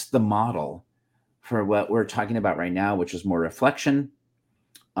almost the model for what we're talking about right now, which is more reflection,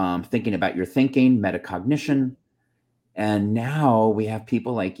 thinking about your thinking, metacognition. And now we have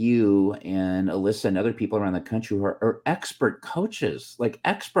people like you and Alyssa and other people around the country who are expert coaches, like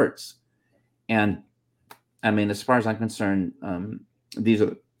experts. And I mean, as far as I'm concerned, these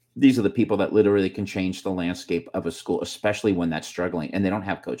are the people that literally can change the landscape of a school, especially when that's struggling and they don't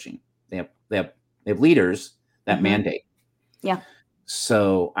have coaching. They have leaders that mandate. Yeah.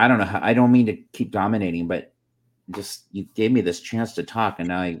 So I don't know I don't mean to keep dominating, but just you gave me this chance to talk, and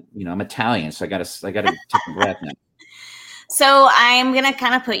now I'm Italian, so I gotta take a breath now. So I'm gonna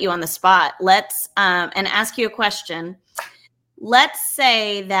kind of put you on the spot. Let's and ask you a question. Let's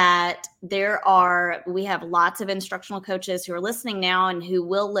say that we have lots of instructional coaches who are listening now and who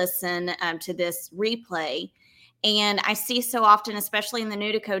will listen to this replay. And I see so often, especially in the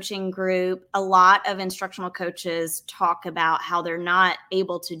new to coaching group, a lot of instructional coaches talk about how they're not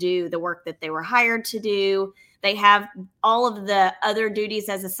able to do the work that they were hired to do. They have all of the other duties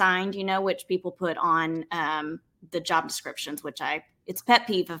as assigned, which people put on the job descriptions, it's a pet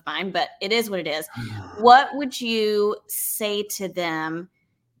peeve of mine, but it is what it is. What would you say to them?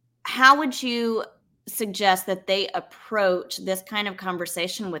 How would you suggest that they approach this kind of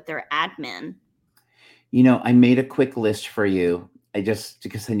conversation with their admin? I made a quick list for you.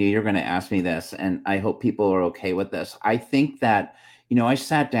 Because I knew you were going to ask me this, and I hope people are okay with this. I think that, I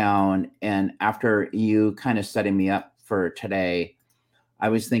sat down, and after you kind of setting me up for today, I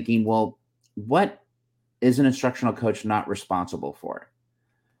was thinking, well, what is an instructional coach not responsible for?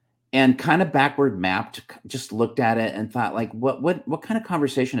 And kind of backward mapped, just looked at it and thought, like, what kind of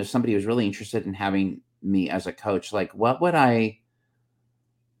conversation if somebody was really interested in having me as a coach? Like, what would I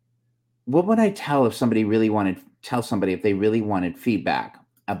tell if somebody really if they really wanted feedback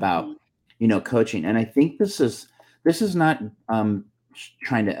about, coaching? And I think this is not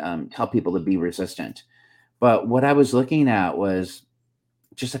trying to tell people to be resistant, but what I was looking at was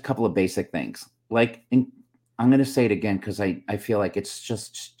just a couple of basic things. Like, I'm going to say it again because I feel like it's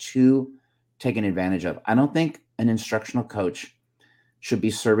just too taken advantage of. I don't think an instructional coach should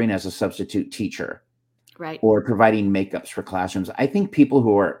be serving as a substitute teacher. Right. Or providing makeups for classrooms. I think people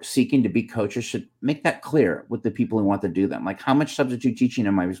who are seeking to be coaches should make that clear with the people who want to do them. Like, how much substitute teaching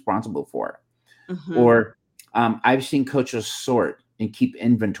am I responsible for? Mm-hmm. Or I've seen coaches sort and keep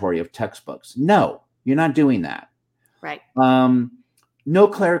inventory of textbooks. No, you're not doing that. Right. No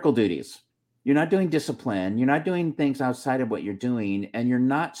clerical duties. You're not doing discipline. You're not doing things outside of what you're doing. And you're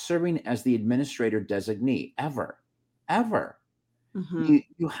not serving as the administrator designee ever. Mm-hmm.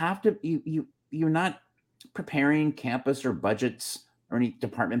 You have to, you're not preparing campus or budgets or any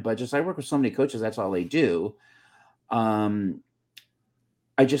department budgets. I work with so many coaches. That's all they do.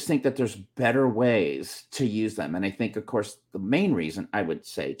 I just think that there's better ways to use them. And I think, of course, the main reason I would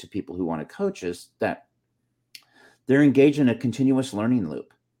say to people who want to coach is that they're engaged in a continuous learning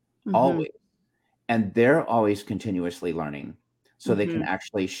loop, always. And they're always continuously learning. So they can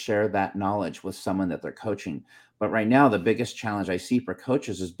actually share that knowledge with someone that they're coaching. But right now, the biggest challenge I see for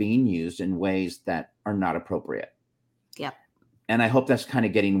coaches is being used in ways that are not appropriate. Yep. And I hope that's kind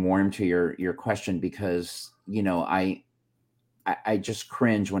of getting warm to your question, because, I just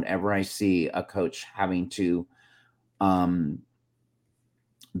cringe whenever I see a coach having to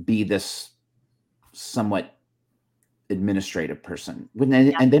be this somewhat administrative person.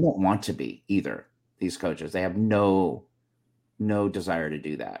 And they don't want to be either. These coaches, they have no desire to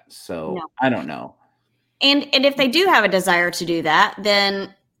do that. So I don't know. And if they do have a desire to do that,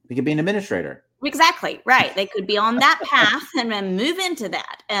 then they could be an administrator. Exactly. Right. They could be on that path and then move into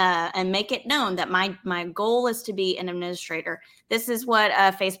that and make it known that my goal is to be an administrator. This is what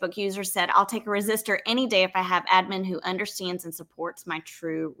a Facebook user said. I'll take a resistor any day if I have admin who understands and supports my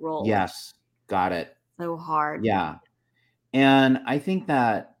true role. Yes. Got it. So hard. Yeah. And I think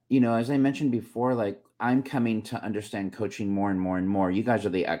that, as I mentioned before, like, I'm coming to understand coaching more and more and more. You guys are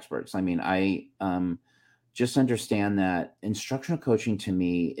the experts. I mean, I just understand that instructional coaching to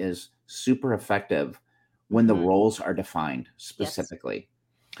me is super effective when the roles are defined specifically.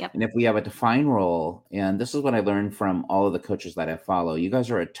 Yes. Yep. And if we have a defined role, and this is what I learned from all of the coaches that I follow, you guys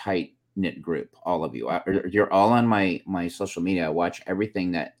are a tight knit group, all of you. You're all on my social media. I watch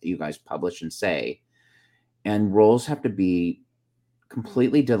everything that you guys publish and say. And roles have to be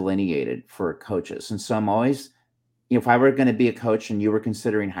completely delineated for coaches. And so I'm always, if I were going to be a coach and you were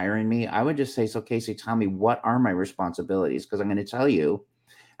considering hiring me, I would just say, so Casey, tell me, what are my responsibilities? Because I'm going to tell you,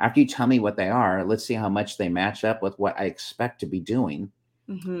 after you tell me what they are, let's see how much they match up with what I expect to be doing.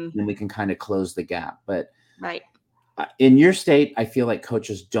 Then we can kind of close the gap. But Right. In your state, I feel like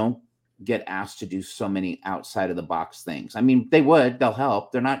coaches don't get asked to do so many outside of the box things. I mean, they'll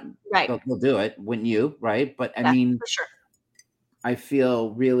help. They're not, Right. they'll do it, wouldn't you? Right. But I Yeah, mean, for sure. I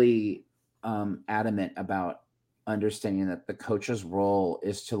feel really adamant about understanding that the coach's role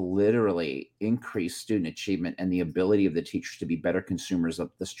is to literally increase student achievement and the ability of the teachers to be better consumers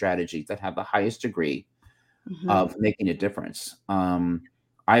of the strategies that have the highest degree of making a difference.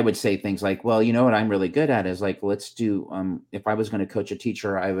 I would say things like, well, you know what I'm really good at is like, let's do, if I was going to coach a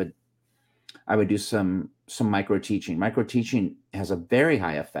teacher, I would do some micro teaching. Micro teaching has a very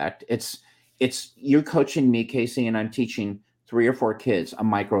high effect. It's you're coaching me, Casey, and I'm teaching 3 or 4 kids a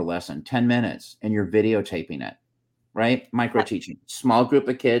micro lesson, 10 minutes, and you're videotaping it, right? Micro teaching, small group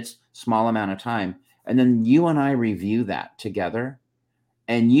of kids, small amount of time. And then you and I review that together.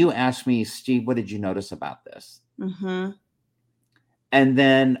 And you ask me, Steve, what did you notice about this? And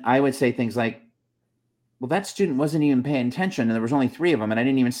then I would say things like, well, that student wasn't even paying attention, and there was only 3 of them, and I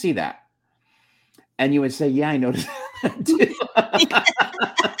didn't even see that. And you would say, yeah, I noticed that too.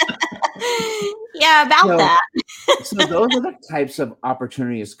 Yeah, about that. So those are the types of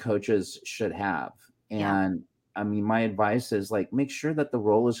opportunities coaches should have. And I mean, my advice is like, make sure that the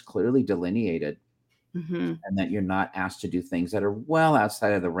role is clearly delineated and that you're not asked to do things that are well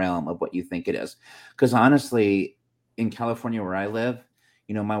outside of the realm of what you think it is. Because honestly, in California where I live,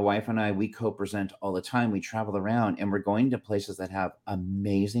 you know, my wife and I, we co-present all the time. We travel around and we're going to places that have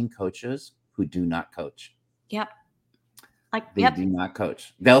amazing coaches who do not coach. Yep. Like They do not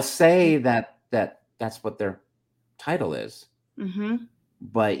coach. They'll say that's what their title is.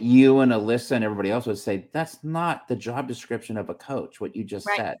 But you and Alyssa and everybody else would say that's not the job description of a coach, what you just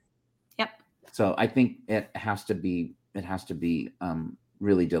said. Yep. So I think it has to be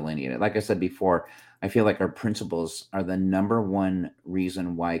really delineated. Like I said before, I feel like our principles are the number one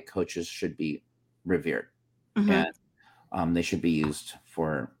reason why coaches should be revered. And they should be used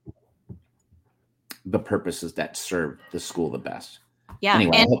for the purposes that serve the school the best. Yeah.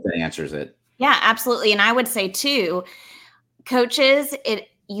 Anyway, I hope that answers it. Yeah, absolutely. And I would say too, coaches,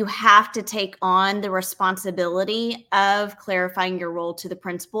 you have to take on the responsibility of clarifying your role to the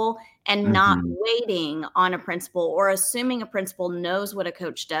principal and not waiting on a principal or assuming a principal knows what a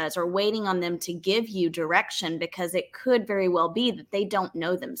coach does or waiting on them to give you direction, because it could very well be that they don't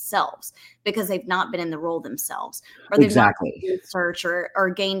know themselves because they've not been in the role themselves, or they've not researched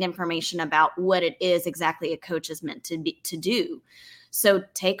or gained information about what it is exactly a coach is meant to do. So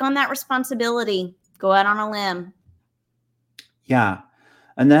take on that responsibility, go out on a limb. Yeah.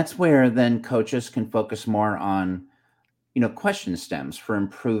 And that's where then coaches can focus more on, you know, question stems for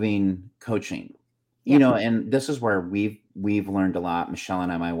improving coaching. You know, and this is where we've learned a lot, Michelle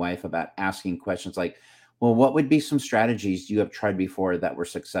and I, my wife, about asking questions like, well, what would be some strategies you have tried before that were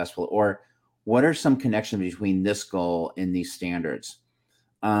successful? Or what are some connections between this goal and these standards?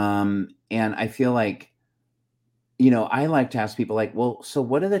 And I feel like, you know, I like to ask people like, well, so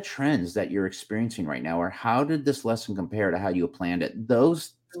what are the trends that you're experiencing right now? Or how did this lesson compare to how you planned it?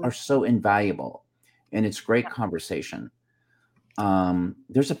 Those are so invaluable, and it's great conversation.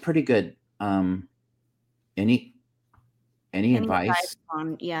 There's a pretty good, any advice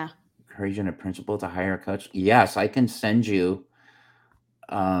on, encouraging a principal to hire a coach? Yes, I can send you,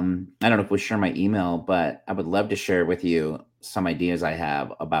 I don't know if we'll share my email, but I would love to share with you some ideas I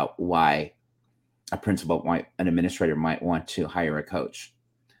have about why an administrator might want to hire a coach.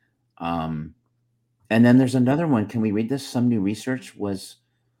 And then there's another one. Can we read this? Some new research was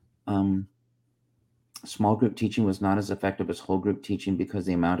small group teaching was not as effective as whole group teaching because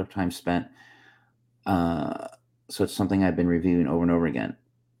the amount of time spent. So it's something I've been reviewing over and over again.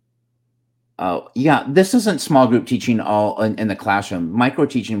 Oh, yeah. This isn't small group teaching all in the classroom. Micro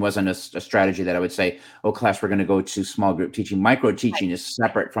teaching wasn't a strategy that I would say, oh, class, we're going to go to small group teaching. Micro teaching is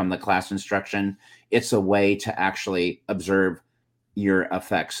separate from the class instruction. It's a way to actually observe your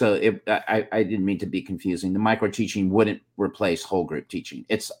effects. So I didn't mean to be confusing. The micro teaching wouldn't replace whole group teaching.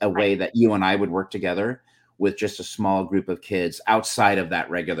 It's a way that you and I would work together with just a small group of kids outside of that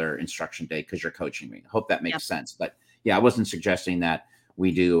regular instruction day because you're coaching me. Hope that makes sense. But yeah, I wasn't suggesting that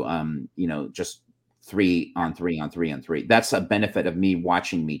we do, you know, just 3 on 3 on 3 on 3. That's a benefit of me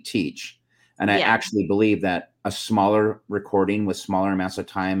watching me teach. And I actually believe that a smaller recording with smaller amounts of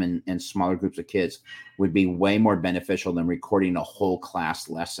time and smaller groups of kids would be way more beneficial than recording a whole class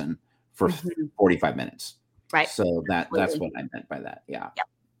lesson for 45 minutes. Right. So that's Absolutely. what I meant by that. Yeah. Yep.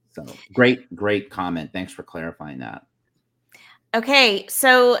 So great comment. Thanks for clarifying that. Okay,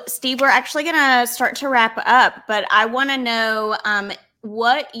 so Steve, we're actually going to start to wrap up, but I want to know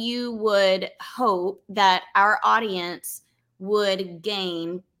what you would hope that our audience would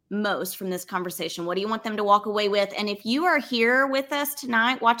gain most from this conversation. What do you want them to walk away with? And if you are here with us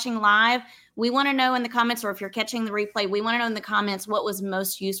tonight watching live, we want to know in the comments, or if you're catching the replay, we want to know in the comments what was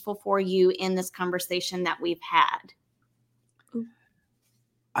most useful for you in this conversation that we've had.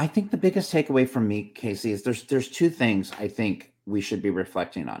 I think the biggest takeaway from me, Casey, is there's two things I think we should be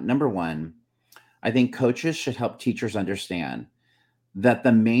reflecting on. Number one, I think coaches should help teachers understand that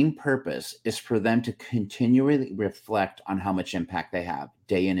the main purpose is for them to continually reflect on how much impact they have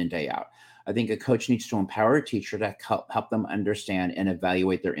day in and day out. I think a coach needs to empower a teacher to help them understand and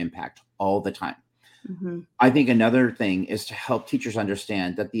evaluate their impact all the time. Mm-hmm. I think another thing is to help teachers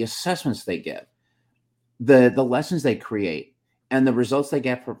understand that the assessments they give, the lessons they create, and the results they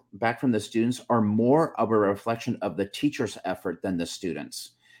get back from the students are more of a reflection of the teacher's effort than the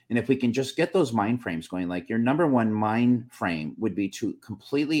students. And if we can just get those mind frames going, like your number one mind frame would be to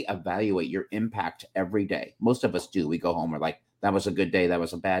completely evaluate your impact every day. Most of us do. We go home, we're like, that was a good day, that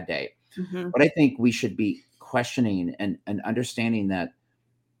was a bad day. Mm-hmm. But I think we should be questioning and understanding that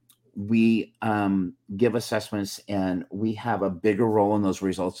we give assessments and we have a bigger role in those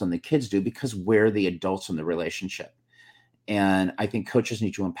results than the kids do because we're the adults in the relationship. And I think coaches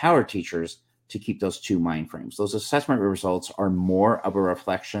need to empower teachers to keep those two mind frames. Those assessment results are more of a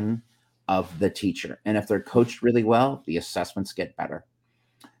reflection of the teacher. And if they're coached really well, the assessments get better.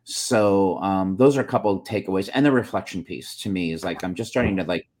 So those are a couple of takeaways. And the reflection piece to me is like, I'm just starting to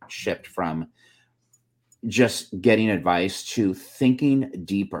like shift from just getting advice to thinking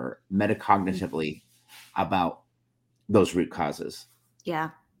deeper metacognitively about those root causes.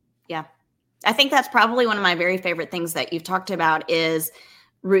 Yeah. Yeah. I think that's probably one of my very favorite things that you've talked about is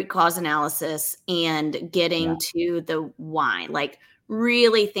root cause analysis and getting to the why, like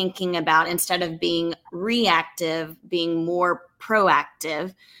really thinking about, instead of being reactive, being more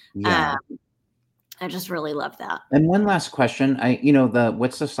proactive. Yeah. I just really love that. And one last question.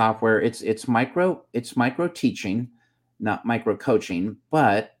 What's the software? It's micro teaching, not micro coaching,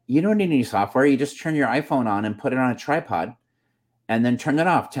 but you don't need any software. You just turn your iPhone on and put it on a tripod and then turn it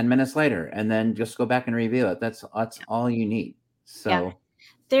off 10 minutes later and then just go back and review it. That's all you need. So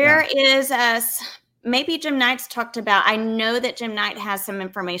there is maybe Jim Knight's talked about, I know that Jim Knight has some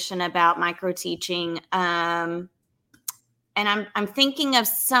information about micro teaching. And I'm thinking of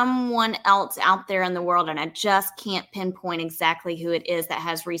someone else out there in the world, and I just can't pinpoint exactly who it is that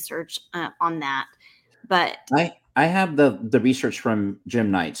has research on that. But I have the research from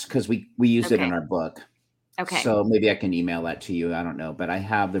Jim Knight's because we used it in our book. Okay. So maybe I can email that to you. I don't know, but I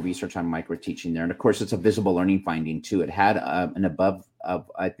have the research on micro teaching there, and of course, it's a visible learning finding too. It had an above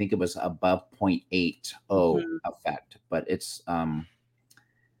of, I think it was above 0.80 effect, but it's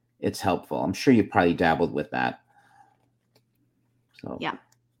helpful. I'm sure you probably dabbled with that. So yeah,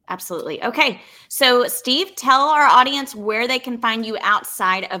 absolutely. Okay, so Steve, tell our audience where they can find you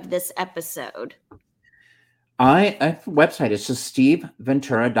outside of this episode. I have a website. It's just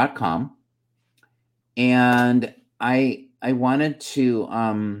steveventura.com. And I wanted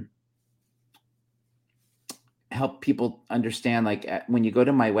to help people understand, like when you go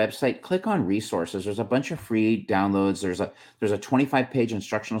to my website, click on resources. There's a bunch of free downloads. There's a 25-page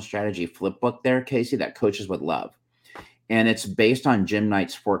instructional strategy flip book there, Casey, that coaches would love. And it's based on Jim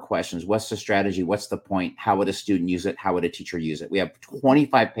Knight's 4 questions. What's the strategy? What's the point? How would a student use it? How would a teacher use it? We have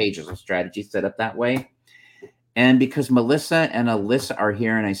 25 pages of strategy set up that way. And because Melissa and Alyssa are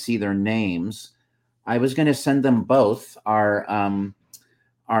here and I see their names, I was going to send them both our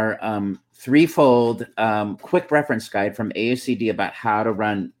threefold quick reference guide from AACD about how to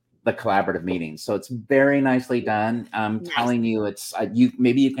run the collaborative meetings. So it's very nicely done. I'm telling you, it's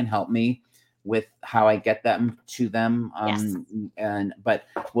maybe you can help me with how I get them to them. But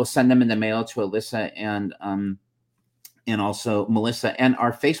we'll send them in the mail to Alyssa and also Melissa, and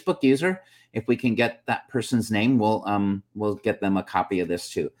our Facebook user. If we can get that person's name, we'll get them a copy of this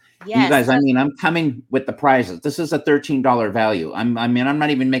too. Yes. You guys, I mean, I'm coming with the prizes. This is a $13 value. I'm not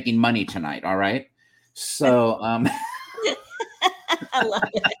even making money tonight. All right. So I love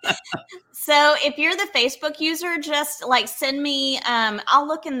it. So if you're the Facebook user, just like send me, I'll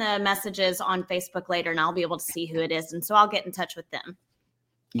look in the messages on Facebook later and I'll be able to see who it is. And so I'll get in touch with them.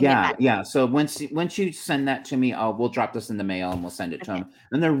 Yeah. So once you send that to me, we'll drop this in the mail and we'll send it to them.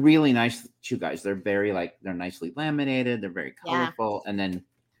 And they're really nice, you guys. They're very they're nicely laminated. They're very colorful. And then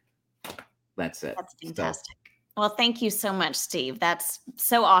that's it. That's fantastic. So, well, thank you so much, Steve. That's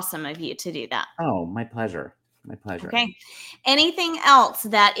so awesome of you to do that. Oh, my pleasure. My pleasure. Okay. Anything else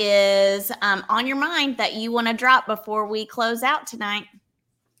that is on your mind that you want to drop before we close out tonight?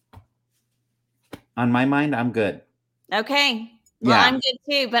 On my mind, I'm good. Okay. Well, I'm good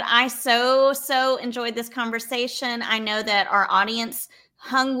too, but I so enjoyed this conversation. I know that our audience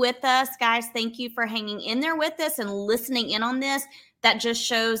hung with us. Guys, thank you for hanging in there with us and listening in on this. That just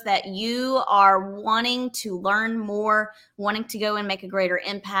shows that you are wanting to learn more, wanting to go and make a greater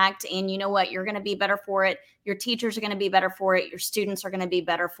impact. And you know what? You're going to be better for it. Your teachers are going to be better for it. Your students are going to be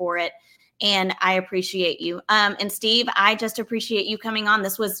better for it. And I appreciate you. And Steve, I just appreciate you coming on.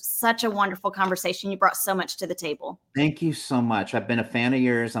 This was such a wonderful conversation. You brought so much to the table. Thank you so much. I've been a fan of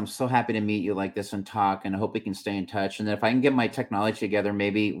yours. I'm so happy to meet you like this and talk, and I hope we can stay in touch. And if I can get my technology together,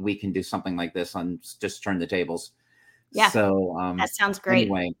 maybe we can do something like this on just turn the tables. Yeah. So that sounds great.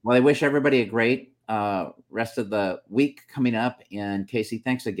 Anyway, well, I wish everybody a great rest of the week coming up. And Casey,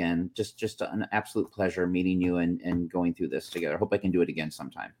 thanks again. Just an absolute pleasure meeting you and going through this together. Hope I can do it again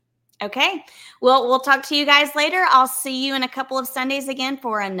sometime. Okay. Well, we'll talk to you guys later. I'll see you in a couple of Sundays again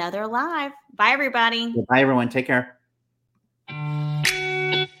for another live. Bye, everybody. Bye, everyone. Take care.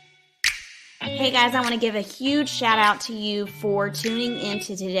 Hey, guys, I want to give a huge shout out to you for tuning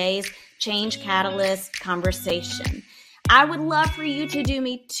into today's Change Catalyst conversation. I would love for you to do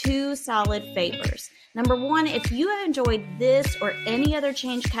me 2 solid favors. Number 1, if you have enjoyed this or any other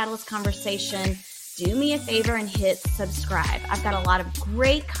Change Catalyst conversation, do me a favor and hit subscribe. I've got a lot of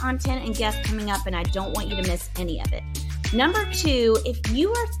great content and guests coming up, and I don't want you to miss any of it. Number 2, if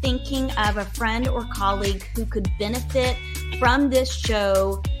you are thinking of a friend or colleague who could benefit from this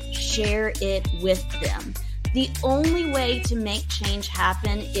show, share it with them. The only way to make change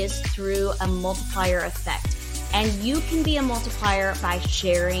happen is through a multiplier effect. And you can be a multiplier by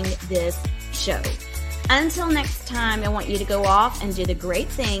sharing this show. Until next time, I want you to go off and do the great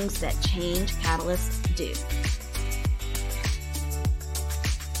things that Change Catalysts do.